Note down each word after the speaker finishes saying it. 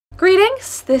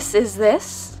Greetings,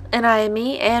 and I am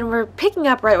me, and we're picking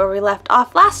up right where we left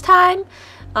off last time.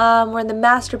 We're in the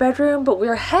master bedroom, but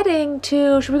we're heading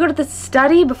to, should we go to the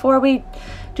study before we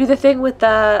do the thing with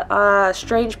the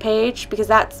strange page? Because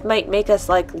that might make us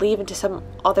like leave into some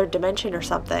other dimension or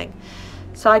something.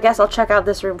 So I guess I'll check out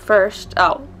this room first.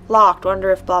 Oh, locked, wonder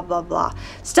if blah blah blah.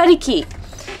 Study key.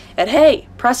 And hey,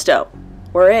 presto,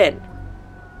 we're in.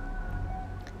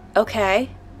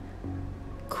 Okay.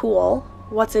 Cool.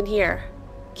 What's in here?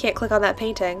 Can't click on that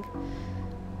painting.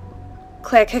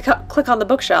 Click on the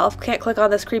bookshelf. Can't click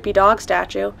on this creepy dog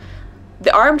statue.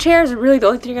 The armchair is really the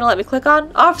only thing you're gonna let me click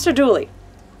on? Officer Dooley.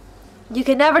 You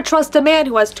can never trust a man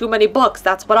who has too many books.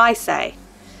 That's what I say.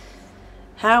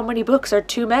 How many books are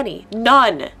too many?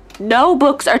 None. No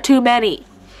books are too many.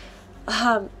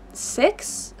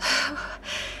 6?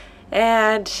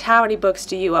 And how many books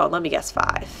do you own? Let me guess,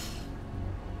 5.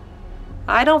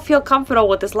 I don't feel comfortable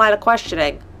with this line of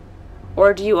questioning.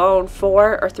 Or do you own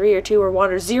 4 or 3 or 2 or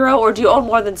 1 or 0? Or do you own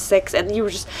more than 6 and you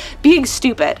were just being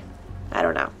stupid? I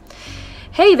don't know.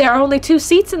 Hey, there are only 2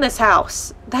 seats in this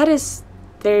house. That is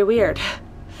very weird.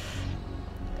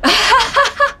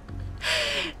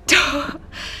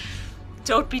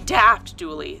 Don't be daft,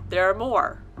 Dooley. There are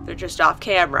more. They're just off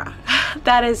camera.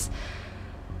 That is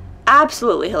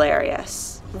absolutely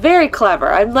hilarious. Very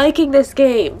clever. I'm liking this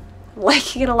game. I'm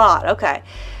liking it a lot. Okay.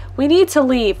 We need to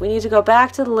leave. We need to go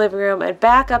back to the living room and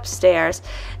back upstairs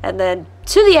and then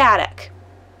to the attic.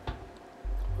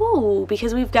 Ooh,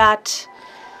 because we've got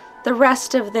the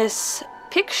rest of this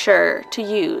picture to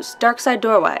use. Darkside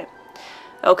doorway.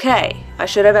 Okay, I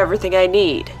should have everything I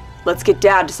need. Let's get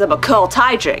down to some occult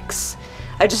hijinks.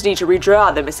 I just need to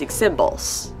redraw the missing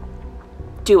symbols.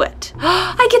 Do it.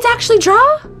 I get to actually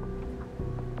draw?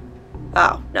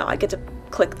 Oh, no, I get to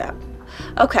click them.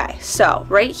 Okay, so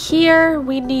right here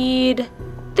we need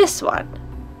this one.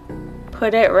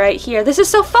 Put it right here. This is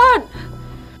so fun!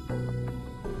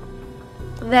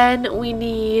 Then we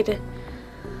need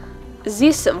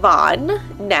this one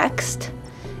next.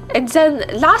 And then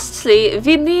lastly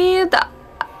we need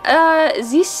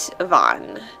this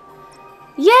one.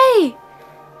 Yay!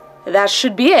 That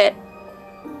should be it.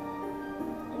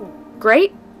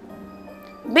 Great.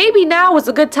 Maybe now is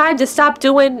a good time to stop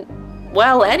doing,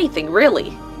 well, anything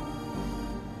really.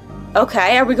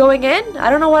 Okay, are we going in?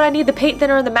 I don't know what I need the paint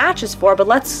thinner and the matches for, but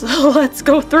let's let's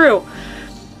go through.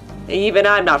 Even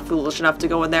I'm not foolish enough to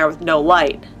go in there with no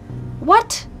light.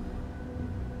 What?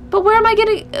 But where am I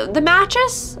getting the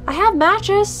matches? I have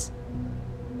matches.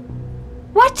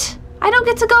 What? I don't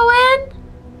get to go in?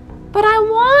 But I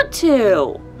want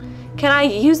to. Can I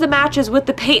use the matches with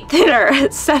the paint thinner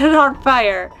and set it on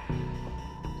fire?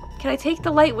 Can I take the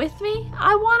light with me?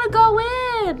 I want to go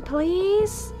in,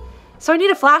 please. So I need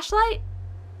a flashlight?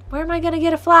 Where am I going to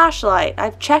get a flashlight?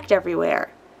 I've checked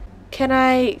everywhere. Can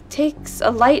I take a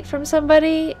light from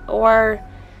somebody or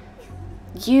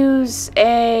use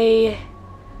a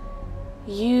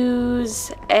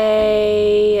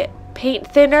paint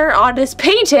thinner on this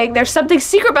painting? There's something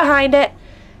secret behind it.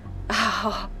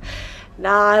 Oh,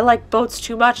 nah, I like boats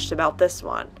too much to melt this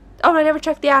one. Oh, I never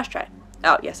checked the ashtray.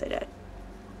 Oh, yes, I did.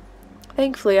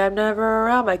 Thankfully, I'm never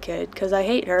around my kid because I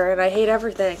hate her and I hate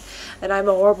everything and I'm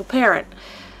a horrible parent.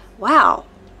 Wow.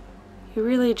 You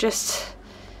really just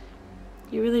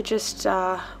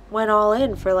went all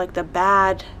in for like the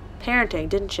bad parenting,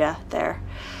 didn't you there?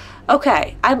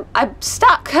 Okay, I'm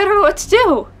stuck. I don't know what to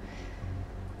do.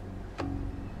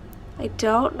 I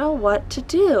don't know what to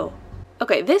do.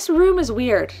 Okay, this room is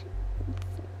weird.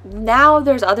 Now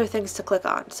there's other things to click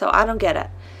on, so I don't get it.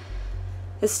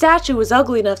 The statue was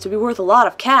ugly enough to be worth a lot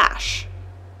of cash.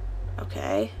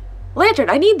 Okay. Lantern,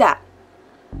 I need that.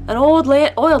 An old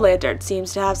oil lantern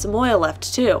seems to have some oil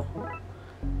left too.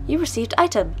 You received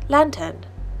item, lantern.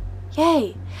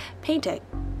 Yay. Painting.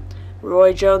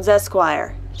 Roy Jones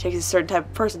Esquire. It takes a certain type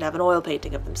of person to have an oil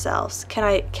painting of themselves. Can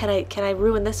I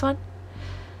ruin this one?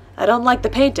 I don't like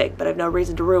the painting, but I have no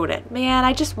reason to ruin it. Man,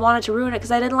 I just wanted to ruin it because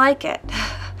I didn't like it.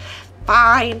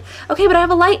 Fine. Okay, but I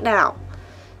have a light now.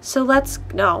 So let's,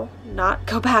 no, not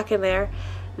go back in there.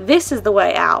 This is the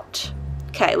way out.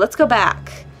 Okay, let's go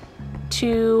back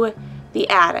to the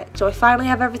attic. Do I finally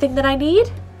have everything that I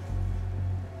need?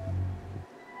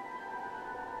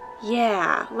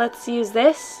 Yeah, let's use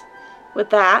this with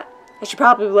that. I should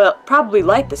probably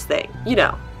light this thing, you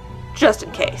know, just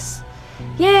in case.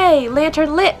 Yay,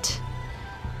 lantern lit.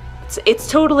 It's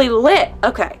totally lit.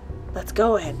 Okay, let's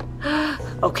go in.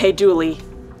 Okay, Dooley,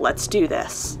 let's do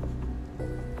this.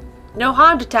 No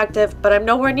harm, detective, but I'm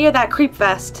nowhere near that creep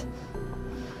fest.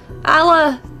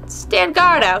 I'll, stand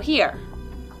guard out here.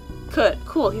 Good.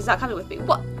 Cool. He's not coming with me.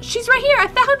 What? She's right here. I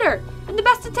found her. I'm the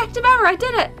best detective ever. I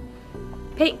did it.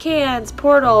 Paint cans,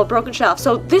 portal, broken shelf.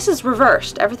 So this is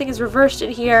reversed. Everything is reversed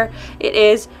in here. It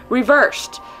is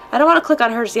reversed. I don't want to click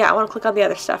on hers yet. I want to click on the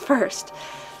other stuff first.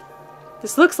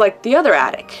 This looks like the other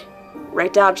attic.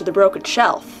 Right down to the broken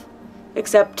shelf.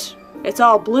 Except it's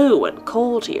all blue and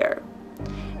cold here.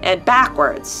 And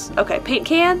backwards. Okay, paint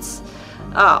cans?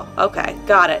 Oh, okay.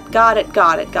 Got it.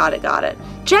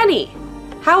 Jenny!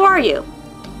 How are you?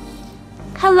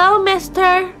 Hello,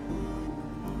 mister.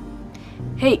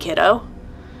 Hey, kiddo.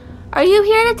 Are you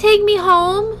here to take me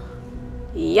home?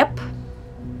 Yep.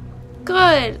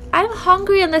 Good. I'm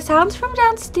hungry and the sounds from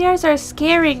downstairs are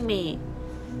scaring me.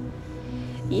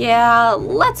 Yeah,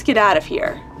 let's get out of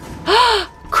here.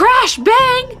 Crash!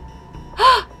 Bang!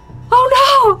 Oh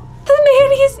no! The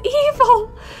nanny is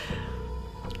evil!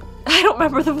 I don't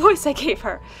remember the voice I gave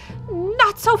her.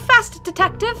 Not so fast,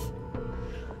 detective.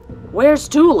 Where's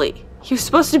Dooley? He was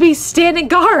supposed to be standing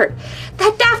guard.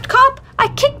 That daft cop! I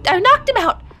knocked him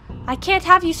out. I can't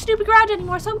have you snooping around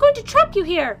anymore, so I'm going to trap you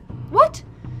here. What?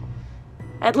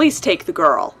 At least take the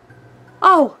girl.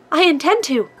 Oh, I intend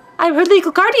to. I'm her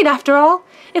legal guardian after all.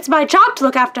 It's my job to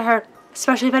look after her,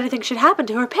 especially if anything should happen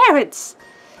to her parents.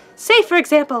 Say, for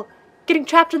example, getting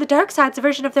trapped in the Darkside's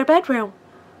version of their bedroom.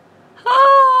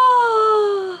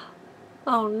 Oh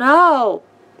no.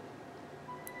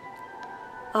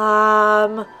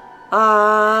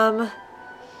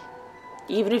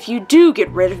 Even if you do get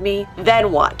rid of me,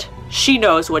 then what? She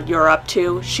knows what you're up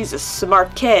to. She's a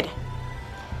smart kid.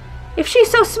 If she's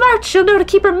so smart, she'll know to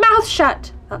keep her mouth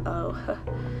shut. Uh-oh.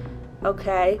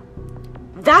 Okay.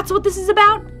 That's what this is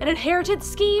about? An inheritance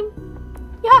scheme?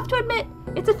 You have to admit,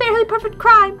 it's a fairly perfect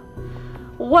crime.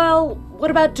 Well,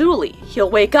 what about Dooley? He'll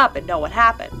wake up and know what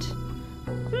happened.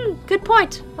 Good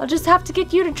point. I'll just have to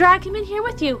get you to drag him in here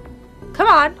with you. Come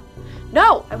on.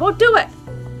 No, I won't do it.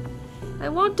 I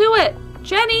won't do it.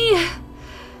 Jenny!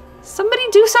 Somebody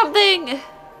do something!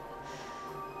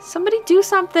 Somebody do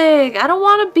something! I don't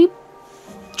want to be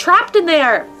trapped in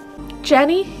there!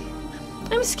 Jenny?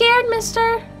 I'm scared,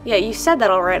 mister. Yeah, you said that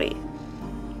already.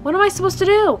 What am I supposed to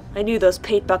do? I knew those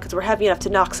paint buckets were heavy enough to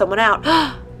knock someone out.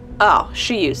 Oh,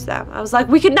 she used them. I was like,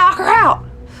 we could knock her out!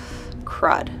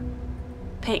 Crud.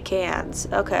 Paint cans.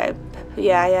 Okay.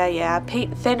 Yeah.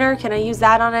 Paint thinner. Can I use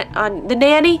that on it? On the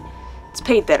nanny? It's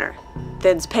paint thinner.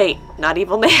 Thin's paint. Not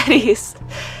evil nannies.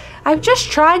 I'm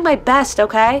just trying my best,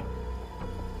 okay?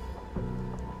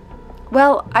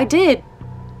 Well, I did.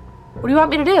 What do you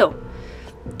want me to do?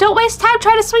 Don't waste time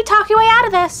trying to sweet talk your way out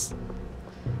of this.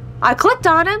 I clicked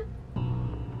on him.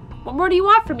 What more do you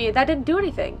want from me? That didn't do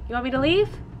anything. You want me to leave?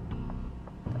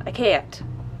 I can't.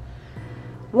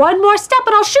 One more step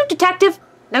and I'll shoot, detective.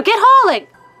 Now get hauling.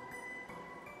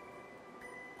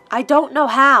 I don't know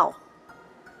how.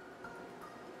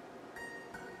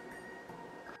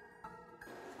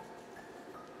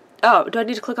 Oh, do I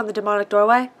need to click on the demonic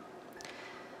doorway?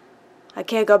 I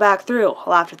can't go back through.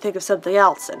 I'll have to think of something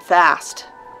else, and fast.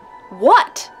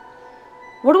 What?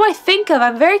 What do I think of?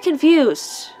 I'm very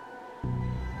confused.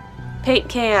 Paint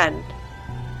can.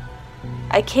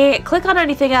 I can't click on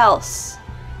anything else.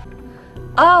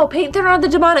 Oh, paint thinner on the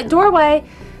demonic doorway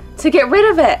to get rid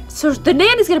of it. So the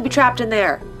nanny's gonna be trapped in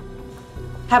there.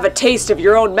 Have a taste of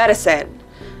your own medicine.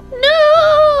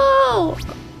 No!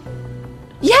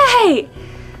 Yay!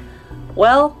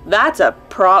 Well, that's that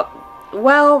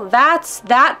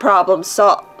problem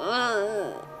solved.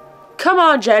 Come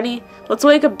on, Jenny. Let's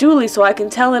wake up Dooley so I can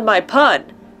tell him my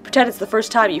pun. Pretend it's the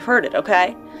first time you've heard it,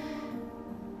 okay?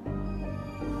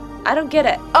 I don't get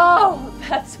it. Oh,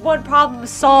 that's one problem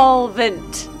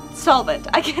solvent.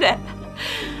 I get it.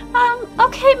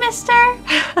 Okay, mister.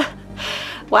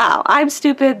 Wow, I'm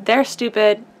stupid. They're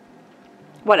stupid.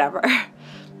 Whatever.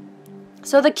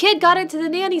 So the kid got into the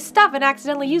nanny's stuff and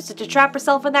accidentally used it to trap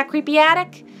herself in that creepy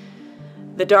attic?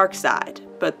 The dark side.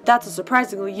 But that's a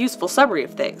surprisingly useful summary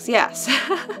of things, yes.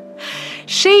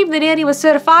 Shame the nanny was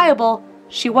certifiable.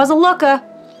 She was a looker.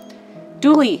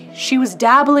 Dooley, she was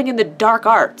dabbling in the dark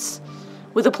arts,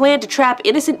 with a plan to trap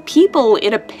innocent people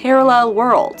in a parallel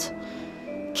world,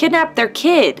 kidnap their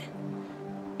kid,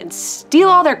 and steal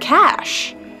all their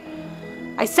cash.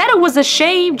 I said it was a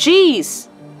shame, jeez.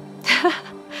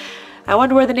 I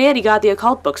wonder where the nanny got the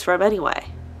occult books from anyway.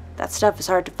 That stuff is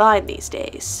hard to find these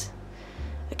days.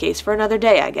 A case for another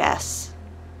day, I guess.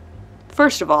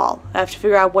 First of all, I have to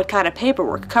figure out what kind of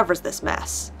paperwork covers this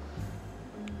mess.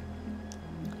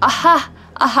 Aha!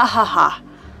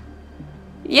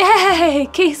 Yay!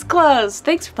 Case closed!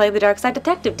 Thanks for playing the Darkside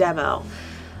Detective demo.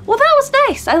 Well, that was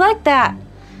nice. I like that.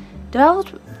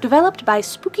 Developed by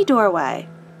Spooky Doorway.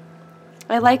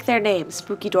 I like their name,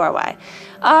 Spooky Doorway.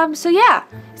 So yeah,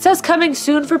 it says coming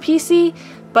soon for PC,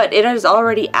 but it is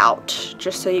already out,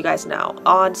 just so you guys know,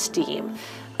 on Steam.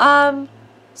 So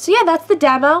yeah, that's the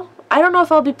demo. I don't know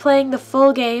if I'll be playing the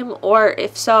full game, or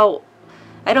if so,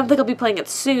 I don't think I'll be playing it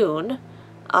soon.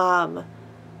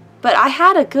 But I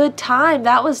had a good time.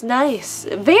 That was nice.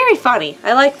 Very funny.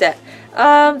 I liked it.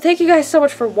 Thank you guys so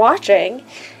much for watching.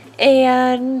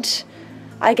 And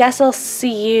I guess I'll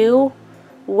see you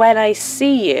when I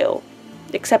see you.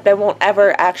 Except I won't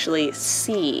ever actually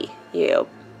see you.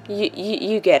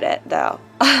 You get it, though.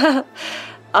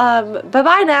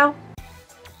 Bye-bye now.